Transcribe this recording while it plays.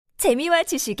재미와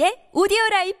지식의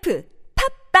오디오라이프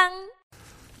팝빵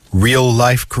Real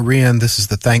Life Korean. This is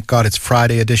the Thank God It's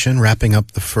Friday edition, wrapping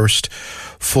up the first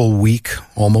full week,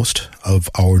 almost, of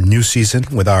our new season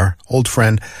with our old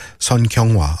friend Sun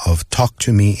Kyunghwa of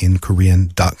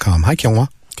TalkToMeInKorean.com. Hi, Kyunghwa.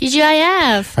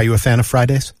 TGIF. Are you a fan of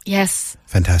Fridays? Yes.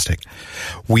 Fantastic.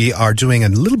 We are doing a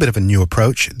little bit of a new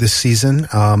approach this season.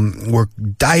 We're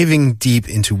diving deep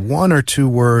into one or two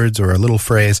words or a little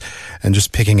phrase and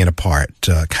just picking it apart,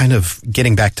 kind of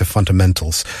getting back to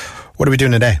fundamentals. What are we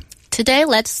doing today? Today,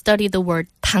 let's study the word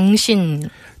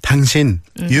당신. 당신,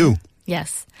 you.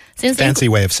 Yes. Since Fancy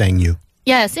way of saying you.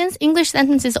 Yeah, since English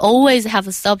sentences always have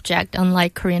a subject,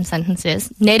 unlike Korean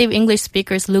sentences, native English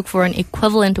speakers look for an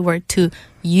equivalent word to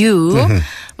you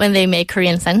when they make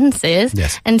Korean sentences.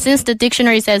 Yes. And since the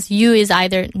dictionary says you is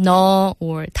either 너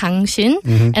or 당신,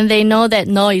 and they know that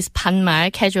너 is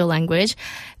반말, casual language,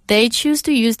 they choose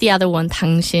to use the other one,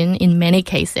 당신, in many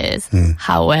cases.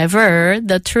 However,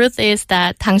 the truth is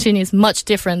that 당신 is much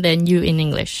different than you in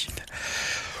English.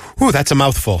 Ooh, that's a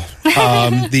mouthful.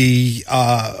 It's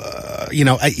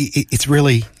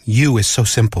really, you is so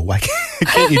simple. Why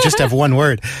can't you just have one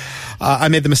word? I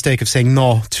made the mistake of saying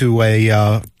no to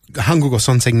a 한국어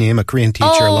선생님, a Korean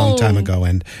teacher, a long time ago,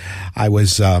 and I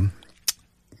was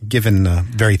given a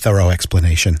very thorough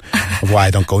explanation of why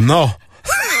I don't go no.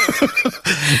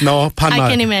 No, 반말. I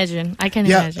can imagine.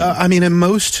 I mean, in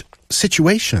most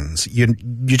situations, you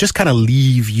just kind of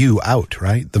leave you out,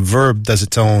 right? The verb does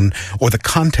its own, or the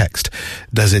context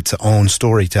does its own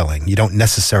storytelling. You don't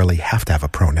necessarily have to have a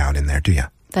pronoun in there, do you?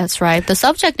 That's right. The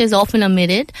subject is often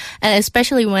omitted, and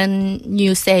especially when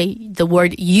you say the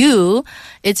word you,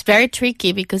 it's very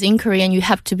tricky because in Korean you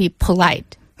have to be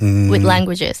polite with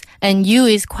languages. And you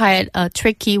is quite a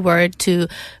tricky word to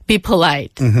be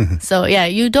polite. So yeah,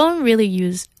 you don't really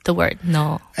use the word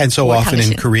no. And so often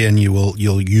당신. in Korean you'll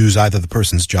use either the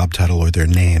person's job title or their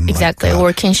name. Exactly, like,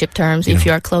 or kinship terms if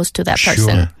you are close to that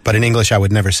person. Sure. But in English I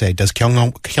would never say, does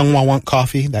Kyunghwa want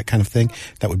coffee? That kind of thing.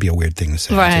 That would be a weird thing to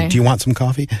say. Right. Say, do you want some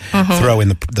coffee? Throw in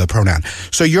the pronoun.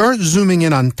 So you're zooming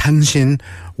in on 당신.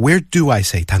 Where do I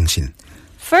say 당신?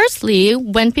 Firstly,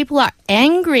 when people are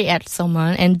angry at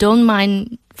someone and don't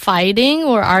mind fighting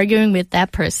or arguing with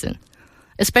that person.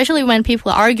 Especially when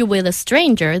people argue with a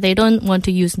stranger, they don't want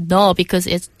to use no because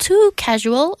it's too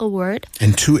casual a word.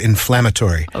 And too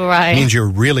inflammatory. Right. It means you're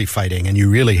really fighting and you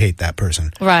really hate that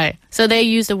person. Right. So they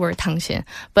use the word 당신.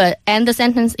 But end the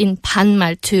sentence in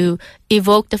반말 to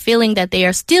evoke the feeling that they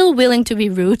are still willing to be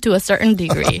rude to a certain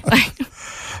degree.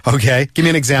 Okay, give me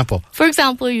an example. For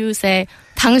example, you say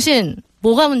당신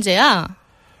뭐가 문제야?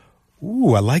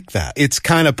 Ooh, I like that. It's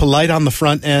kind of polite on the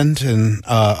front end and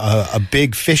a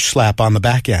big fish slap on the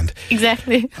back end.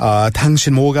 Exactly.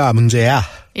 당신 뭐가 문제야?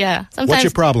 Yeah. Sometimes, What's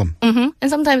your problem? And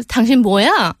sometimes 당신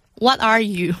뭐야? What are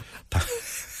you?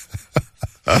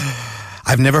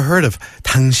 I've never heard of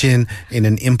당신 in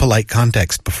an impolite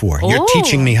context before. You're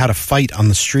teaching me how to fight on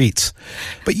the streets.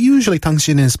 But usually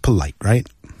당신 is polite, right?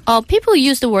 People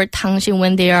use the word 당신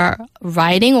when they are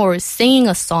writing or singing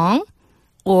a song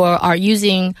or are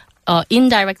using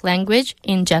indirect language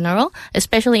in general,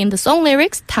 especially in the song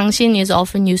lyrics. 당신 is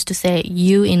often used to say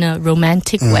you in a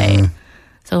romantic way.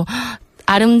 So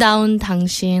아름다운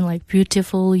당신, like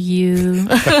beautiful you.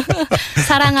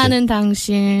 사랑하는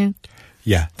당신.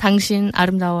 Yeah. 당신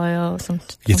아름다워요.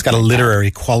 It's got a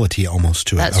literary quality almost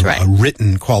to it. That's right. A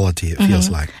written quality, it feels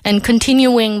like. And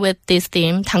continuing with this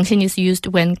theme, 당신 is used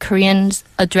when Koreans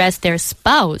address their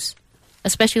spouse,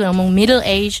 especially among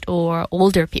middle-aged or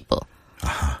older people.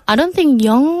 I don't think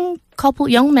young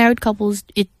married couples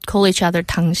call each other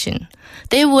당신.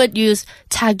 They would use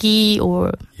자기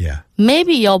or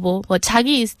maybe 여보. Well,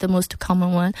 자기 is the most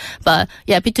common one. But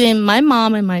yeah, between my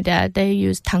mom and my dad, they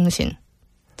use 당신.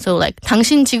 So like,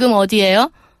 당신 지금 어디예요?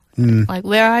 Like,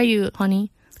 where are you, honey?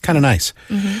 Kind of nice.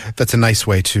 That's a nice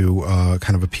way to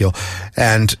kind of appeal.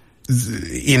 And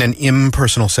in an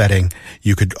impersonal setting,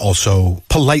 you could also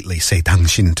politely say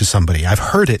당신 to somebody. I've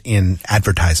heard it in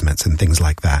advertisements and things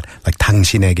like that. Like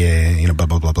당신에게, blah,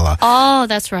 blah, blah, blah. Oh,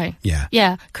 that's right. Yeah.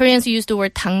 Yeah. Koreans use the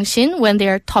word 당신 when they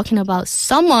are talking about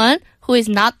someone who is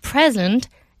not present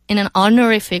in an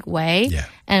honorific way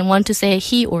and want to say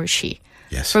he or she.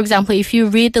 Yes. For example, if you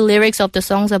read the lyrics of the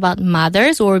songs about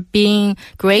mothers or being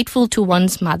grateful to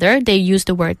one's mother, they use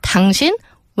the word 당신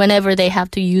whenever they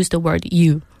have to use the word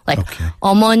you. Like,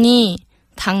 어머니,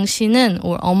 당신은,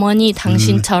 or 어머니,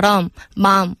 당신처럼,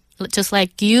 mom, just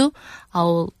like you,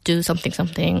 I'll do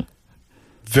something.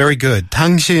 Very good.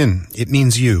 당신, it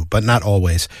means you, but not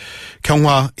always.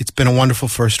 Kyunghwa, it's been a wonderful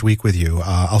first week with you.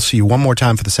 I'll see you one more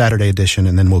time for the Saturday edition,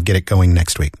 and then we'll get it going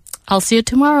next week. I'll see you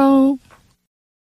tomorrow.